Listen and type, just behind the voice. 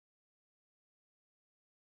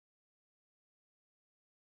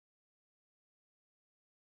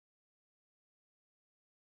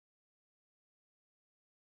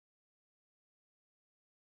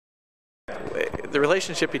the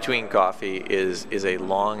relationship between coffee is a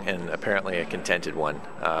long and apparently a contented one.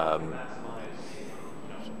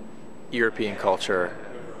 European culture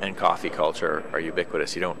and coffee culture are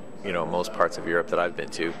ubiquitous. Most parts of Europe that I've been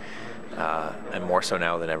to, and more so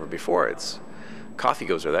now than ever before, it's coffee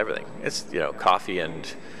goes with everything. It's coffee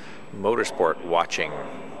and motorsport watching,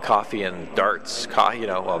 coffee and darts.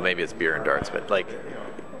 Well, maybe it's beer and darts, but like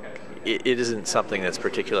it isn't something that's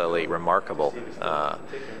particularly remarkable.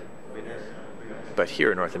 But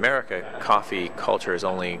here in North America, coffee culture has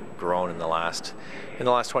only grown in the last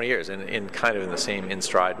 20 years, and in kind of in the same in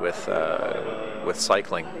stride with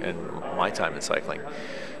cycling and my time in cycling.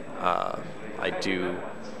 I do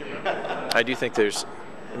think there's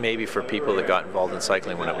maybe for people that got involved in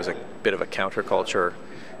cycling when it was a bit of a counterculture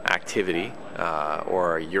activity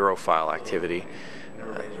or a Europhile activity,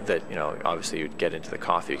 that obviously you'd get into the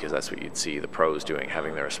coffee because that's what you'd see the pros doing,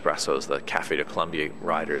 having their espressos, the Cafe de Colombia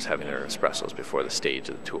riders having their espressos before the stage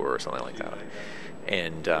of the tour or something like that,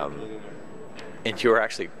 and you're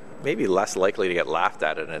actually maybe less likely to get laughed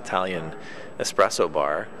at an Italian espresso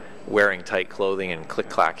bar wearing tight clothing and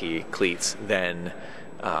click-clacky cleats than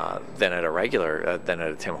at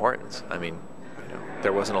a Tim Hortons. I mean,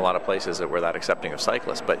 there wasn't a lot of places that were that accepting of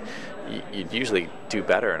cyclists, but you'd usually do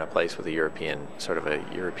better in a place with a European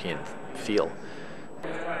feel.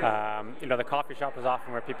 The coffee shop is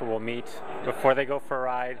often where people will meet before they go for a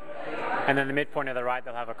ride, and then the midpoint of the ride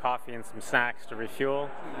they'll have a coffee and some snacks to refuel,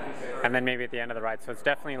 and then maybe at the end of the ride. So it's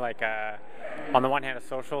definitely like on the one hand a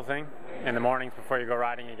social thing. In the mornings before you go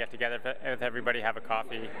riding, you get together with everybody, have a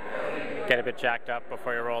coffee, get a bit jacked up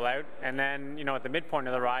before you roll out, and then at the midpoint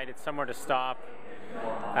of the ride it's somewhere to stop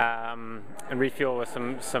and refuel with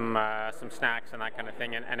some snacks and that kind of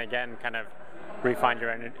thing, and again kind of refine your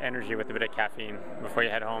energy with a bit of caffeine before you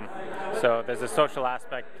head home. So there's a social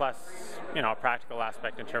aspect plus a practical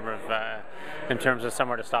aspect in terms of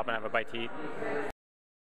somewhere to stop and have a bite to eat.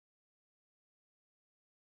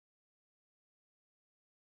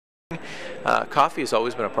 Coffee has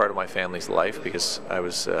always been a part of my family's life because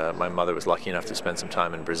my mother was lucky enough to spend some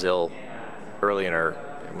time in Brazil early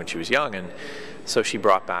when she was young, and so she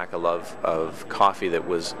brought back a love of coffee that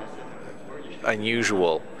was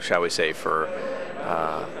unusual, shall we say, for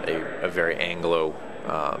a very Anglo,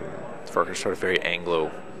 for her sort of very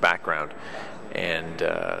Anglo background, and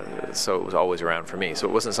so it was always around for me. So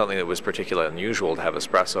it wasn't something that was particularly unusual to have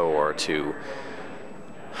espresso or to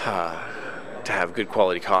have good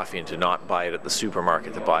quality coffee and to not buy it at the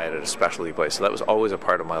supermarket, to buy it at a specialty place. So that was always a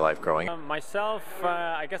part of my life growing up. Myself,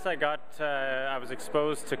 I guess I was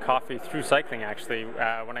exposed to coffee through cycling actually.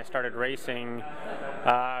 When I started racing,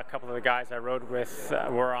 a couple of the guys I rode with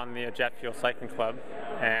were on the Jet Fuel Cycling Club,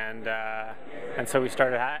 and so we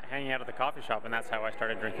started hanging out at the coffee shop, and that's how I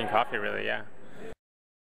started drinking coffee really, yeah.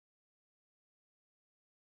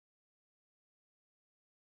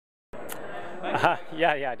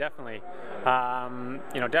 Yeah, definitely.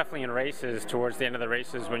 Definitely in races, towards the end of the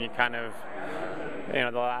races, when you kind of,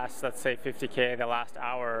 the last, let's say 50K, the last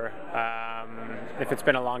hour, if it's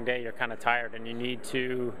been a long day, you're kind of tired, and you need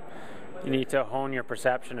to hone your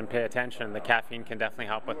perception and pay attention. The caffeine can definitely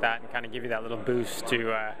help with that and kind of give you that little boost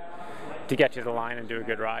to get you to the line and do a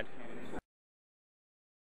good ride.